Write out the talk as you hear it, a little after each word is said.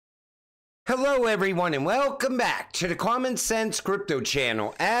Hello everyone and welcome back to the Common Sense Crypto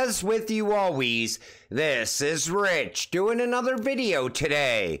channel. As with you always, this is Rich doing another video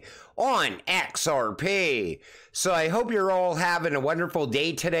today on XRP. So I hope you're all having a wonderful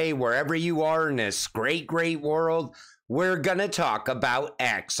day today wherever you are in this great world. We're gonna talk about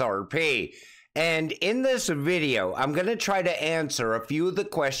XRP. And in this video, I'm going to try to answer a few of the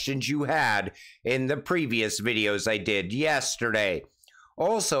questions you had in the previous videos I did yesterday.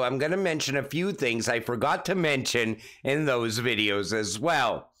 Also, I'm going to mention a few things I forgot to mention in those videos as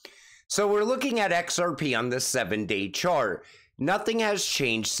well. So we're looking at XRP on the 7-day chart. Nothing has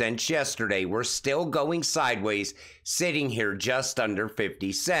changed since yesterday. We're still going sideways, sitting here just under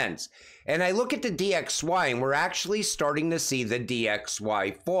 50 cents. And I look at the DXY and we're actually starting to see the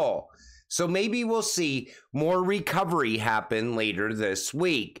DXY fall. So maybe we'll see more recovery happen later this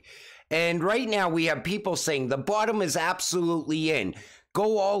week. And right now we have people saying the bottom is absolutely in.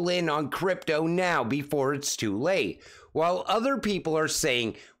 Go all in on crypto now before it's too late. While other people are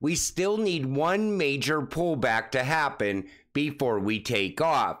saying we still need one major pullback to happen before we take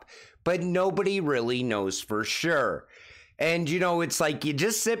off. But nobody really knows for sure. And you know, it's like you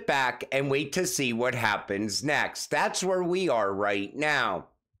just sit back and wait to see what happens next. That's where we are right now.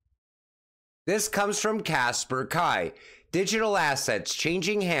 This comes from Casper Kai. Digital assets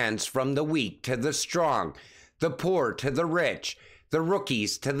changing hands from the weak to the strong, the poor to the rich, the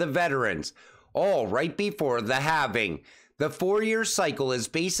rookies to the veterans, all right before the halving. The 4-year cycle is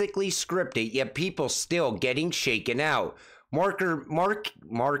basically scripted, yet people still getting shaken out.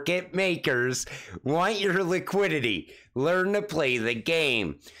 Market makers want your liquidity. Learn to play the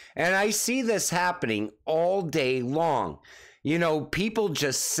game. And I see this happening all day long. You know, people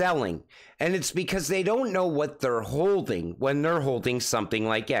just selling. And it's because they don't know what they're holding when they're holding something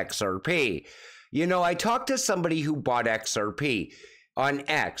like XRP. You know, I talked to somebody who bought XRP on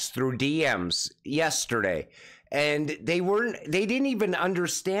X through DMs yesterday, and they didn't even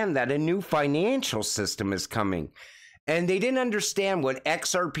understand that a new financial system is coming. And they didn't understand what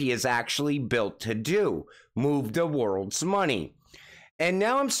XRP is actually built to do, move the world's money. And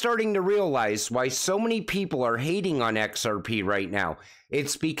now I'm starting to realize why so many people are hating on XRP right now.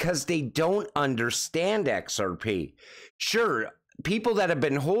 It's because they don't understand XRP. Sure, people that have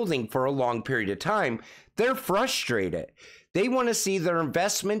been holding for a long period of time, they're frustrated. They want to see their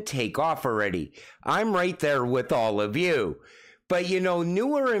investment take off already. I'm right there with all of you. But you know,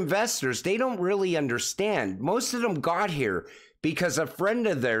 newer investors, they don't really understand. Most of them got here because a friend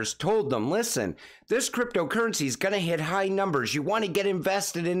of theirs told them, listen, this cryptocurrency is going to hit high numbers. You want to get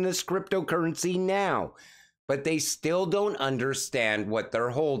invested in this cryptocurrency now. But they still don't understand what they're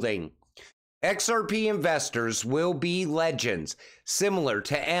holding. XRP investors will be legends, similar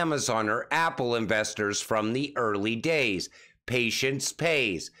to Amazon or Apple investors from the early days. Patience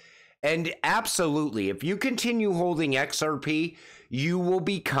pays. And absolutely, if you continue holding XRP, you will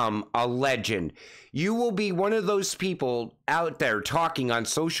become a legend. You will be one of those people out there talking on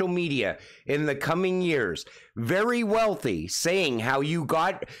social media in the coming years, very wealthy, saying how you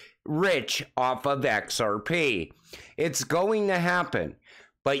got rich off of XRP. It's going to happen,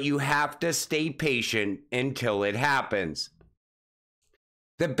 but you have to stay patient until it happens.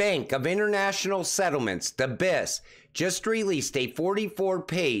 The Bank of International Settlements, the BIS, just released a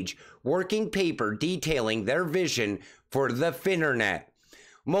 44-page working paper detailing their vision for the Finternet.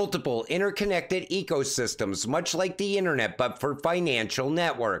 Multiple interconnected ecosystems, much like the internet, but for financial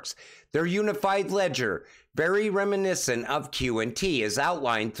networks. Their unified ledger, very reminiscent of Q&T, is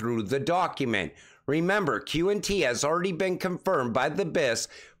outlined through the document. Remember, Q&T has already been confirmed by the BIS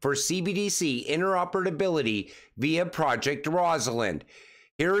for CBDC interoperability via Project Rosalind.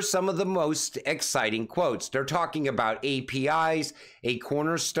 Here are some of the most exciting quotes. They're talking about APIs, a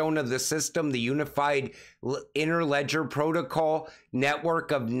cornerstone of the system, the unified interledger protocol,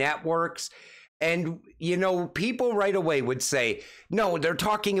 network of networks. And, you know, people right away would say, no, they're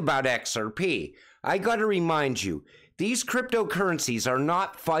talking about XRP. I got to remind you, these cryptocurrencies are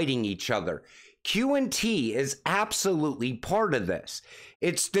not fighting each other. Q&T is absolutely part of this.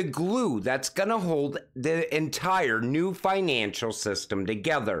 It's the glue that's going to hold the entire new financial system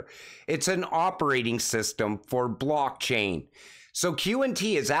together. It's an operating system for blockchain. So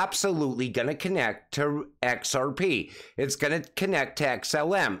Q&T is absolutely going to connect to XRP. It's going to connect to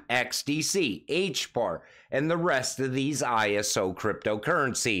XLM, XDC, HBAR, and the rest of these ISO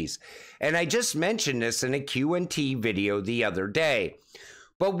cryptocurrencies. And I just mentioned this in a Q&T video the other day.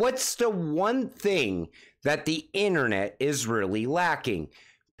 But what's the one thing that the internet is really lacking?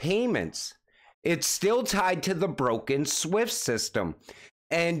 Payments. It's still tied to the broken SWIFT system.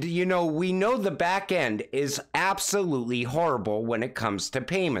 And, we know the back end is absolutely horrible when it comes to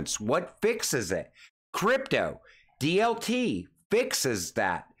payments. What fixes it? Crypto, DLT fixes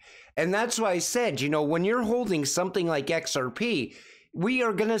that. And that's why I said, when you're holding something like XRP, we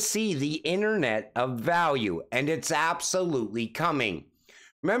are going to see the internet of value, and it's absolutely coming.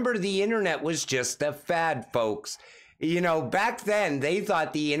 Remember, the internet was just a fad, folks. Back then, they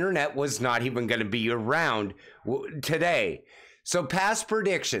thought the internet was not even going to be around today. So past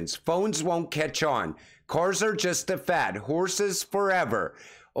predictions, phones won't catch on. Cars are just a fad. Horses forever.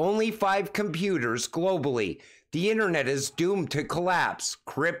 Only 5 computers globally. The internet is doomed to collapse.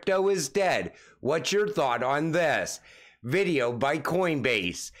 Crypto is dead. What's your thought on this? Video by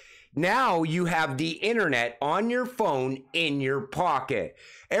Coinbase. Now you have the internet on your phone in your pocket.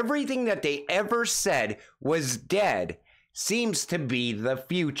 Everything that they ever said was dead seems to be the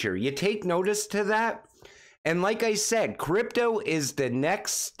future. You take notice to that? And like I said, crypto is the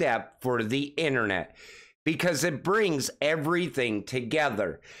next step for the internet because it brings everything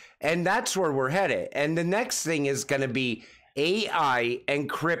together. And that's where we're headed. And the next thing is going to be AI and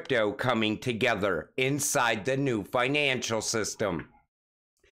crypto coming together inside the new financial system.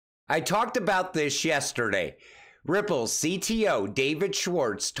 I talked about this yesterday. Ripple's CTO, David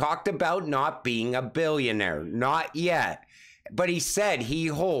Schwartz, talked about not being a billionaire. Not yet. But he said he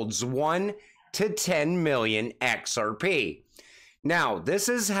holds 1 to 10 million XRP. Now, this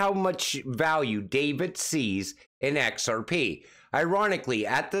is how much value David sees in XRP. Ironically,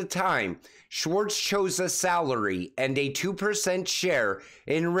 at the time, Schwartz chose a salary and a 2% share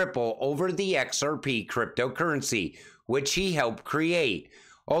in Ripple over the XRP cryptocurrency, which he helped create.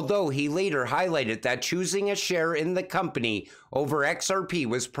 Although he later highlighted that choosing a share in the company over XRP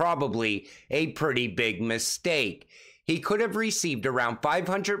was probably a pretty big mistake. He could have received around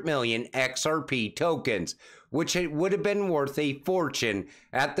 500 million XRP tokens, which it would have been worth a fortune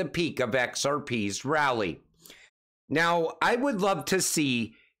at the peak of XRP's rally. Now, I would love to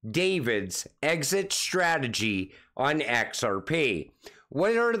see David's exit strategy on XRP.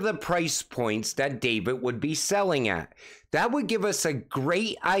 What are the price points that David would be selling at? That would give us a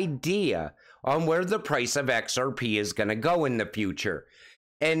great idea on where the price of XRP is going to go in the future.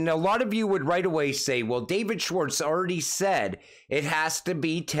 And a lot of you would right away say, well, David Schwartz already said it has to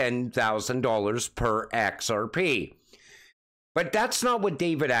be $10,000 per XRP. But that's not what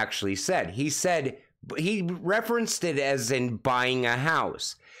David actually said. He referenced it as in buying a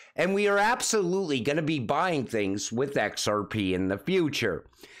house. And we are absolutely going to be buying things with XRP in the future.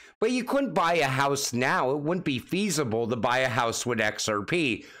 But you couldn't buy a house now. It wouldn't be feasible to buy a house with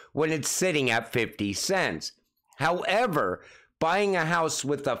XRP when it's sitting at 50 cents. However, buying a house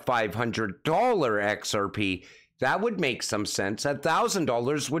with a $500 XRP, that would make some sense.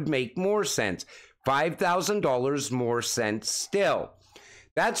 $1,000 would make more sense. $5,000 more sense still.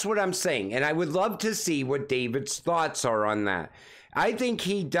 That's what I'm saying. And I would love to see what David's thoughts are on that. I think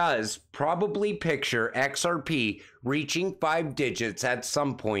he does probably picture XRP reaching 5 digits at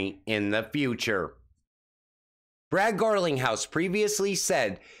some point in the future. Brad Garlinghouse previously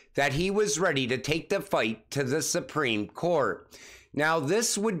said that he was ready to take the fight to the Supreme Court. Now,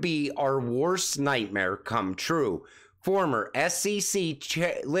 this would be our worst nightmare come true. Former SEC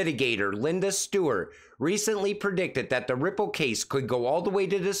litigator Linda Stewart recently predicted that the Ripple case could go all the way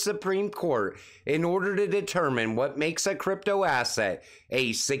to the Supreme Court in order to determine what makes a crypto asset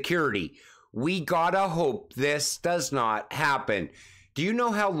a security. We gotta hope this does not happen. Do you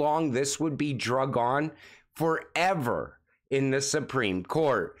know how long this would be drug on? Forever in the Supreme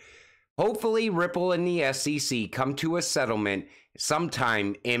Court. Hopefully, Ripple and the SEC come to a settlement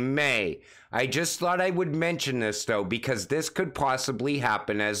sometime in May. I just thought I would mention this, though, because this could possibly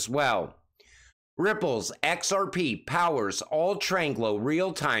happen as well. Ripple's XRP powers all Tranglo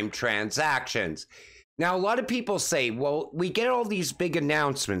real-time transactions. Now, a lot of people say, well, we get all these big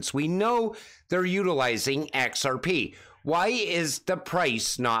announcements. We know they're utilizing XRP. Why is the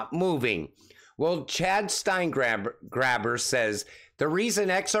price not moving? Well, Chad Steingraber says the reason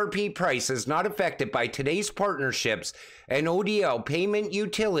XRP price is not affected by today's partnerships and ODL payment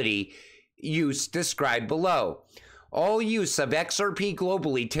utility use described below. All use of XRP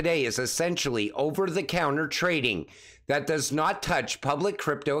globally today is essentially over-the-counter trading that does not touch public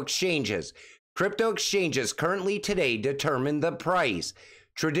crypto exchanges. Crypto exchanges currently today determine the price.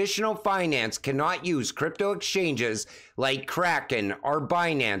 Traditional finance cannot use crypto exchanges like Kraken or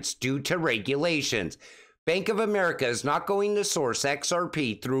Binance due to regulations. Bank of America is not going to source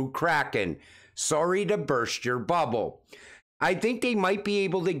XRP through Kraken. Sorry to burst your bubble. I think they might be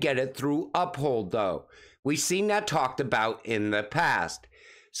able to get it through Uphold, though. We've seen that talked about in the past.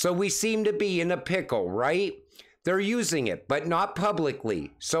 So we seem to be in a pickle, right? They're using it, but not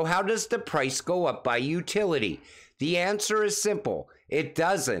publicly. So how does the price go up by utility? The answer is simple. It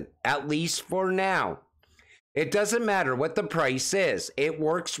doesn't, at least for now. It doesn't matter what the price is. It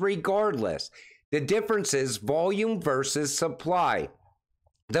works regardless. The difference is volume versus supply.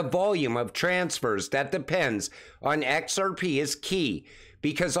 The volume of transfers that depends on XRP is key,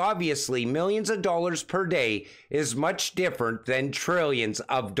 because obviously millions of dollars per day is much different than trillions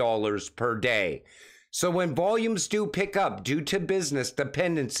of dollars per day. So when volumes do pick up due to business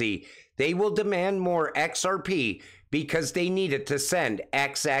dependency, they will demand more XRP because they need it to send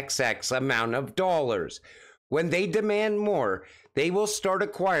XXX amount of dollars. When they demand more, they will start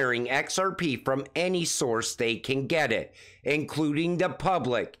acquiring XRP from any source they can get it, including the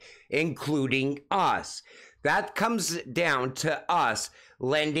public, including us. That comes down to us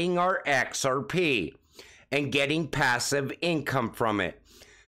lending our XRP and getting passive income from it.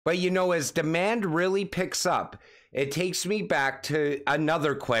 But you know, as demand really picks up, it takes me back to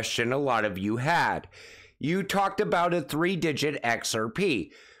another question a lot of you had. You talked about a 3-digit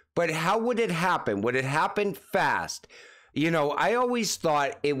XRP, but how would it happen? Would it happen fast? You know, I always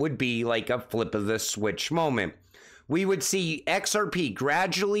thought it would be like a flip of the switch moment. We would see XRP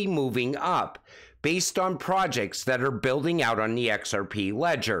gradually moving up based on projects that are building out on the XRP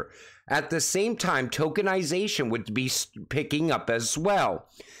ledger. At the same time, tokenization would be picking up as well.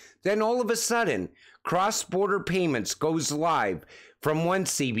 Then all of a sudden, cross-border payments goes live from one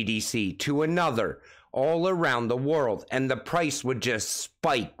CBDC to another all around the world, and the price would just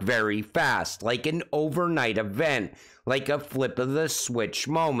spike very fast, like an overnight event, like a flip of the switch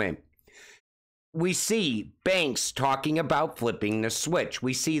moment. We see banks talking about flipping the switch.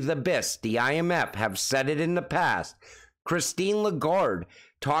 We see the BIS, the IMF have said it in the past. Christine Lagarde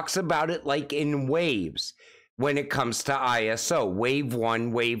talks about it like in waves when it comes to ISO, wave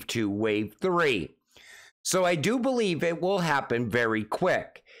 1, wave 2, wave 3. So I do believe it will happen very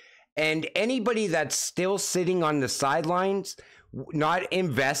quick. And anybody that's still sitting on the sidelines, not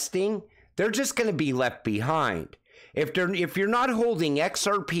investing, they're just going to be left behind. If you're not holding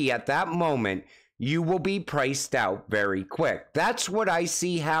XRP at that moment, you will be priced out very quick. That's what I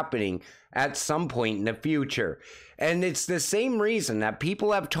see happening at some point in the future. And it's the same reason that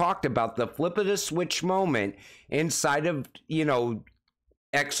people have talked about the flip of the switch moment inside of, you know,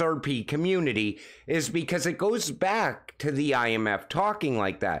 XRP community, is because it goes back to the IMF talking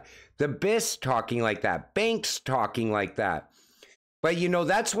like that, the BIS talking like that, banks talking like that. But you know,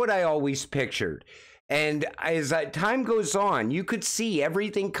 that's what I always pictured. And as time goes on, you could see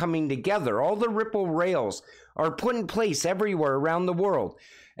everything coming together. All the Ripple rails are put in place everywhere around the world.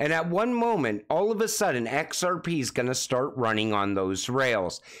 And at one moment, all of a sudden, XRP is going to start running on those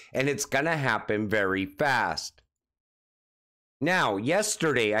rails. And it's going to happen very fast. Now,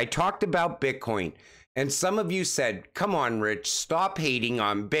 yesterday, I talked about Bitcoin. And some of you said, come on, Rich, stop hating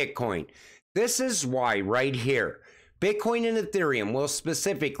on Bitcoin. This is why right here. Bitcoin and Ethereum will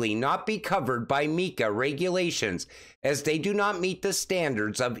specifically not be covered by MiCA regulations, as they do not meet the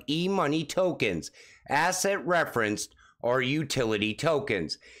standards of e-money tokens, asset referenced, or utility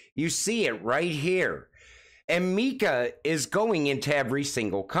tokens. You see it right here. And MiCA is going into every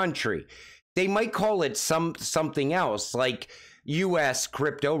single country. They might call it something else, like US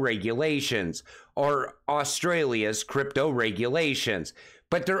crypto regulations or Australia's crypto regulations,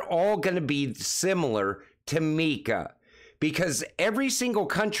 but they're all going to be similar to MiCA, because every single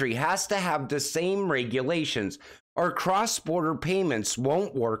country has to have the same regulations, or cross-border payments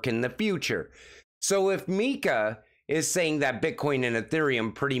won't work in the future. So if MiCA is saying that Bitcoin and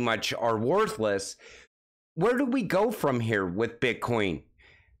Ethereum pretty much are worthless, where do we go from here with Bitcoin?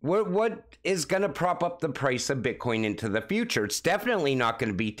 What is going to prop up the price of Bitcoin into the future? It's definitely not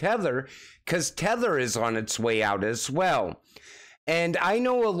going to be Tether, because Tether is on its way out as well. And I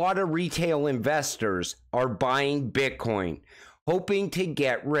know a lot of retail investors are buying Bitcoin, hoping to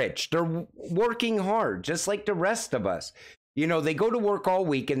get rich. They're working hard, just like the rest of us. You know, they go to work all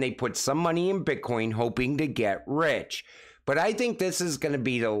week and they put some money in Bitcoin, hoping to get rich. But I think this is going to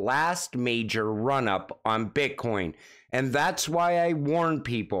be the last major run-up on Bitcoin. And that's why I warn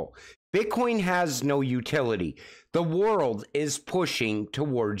people. Bitcoin has no utility. The world is pushing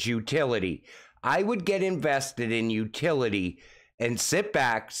towards utility. I would get invested in utility and sit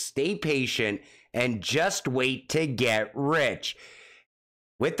back, stay patient, and just wait to get rich.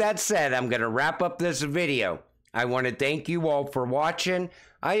 With that said, I'm going to wrap up this video. I want to thank you all for watching.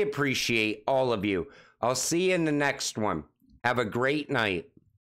 I appreciate all of you. I'll see you in the next one. Have a great night.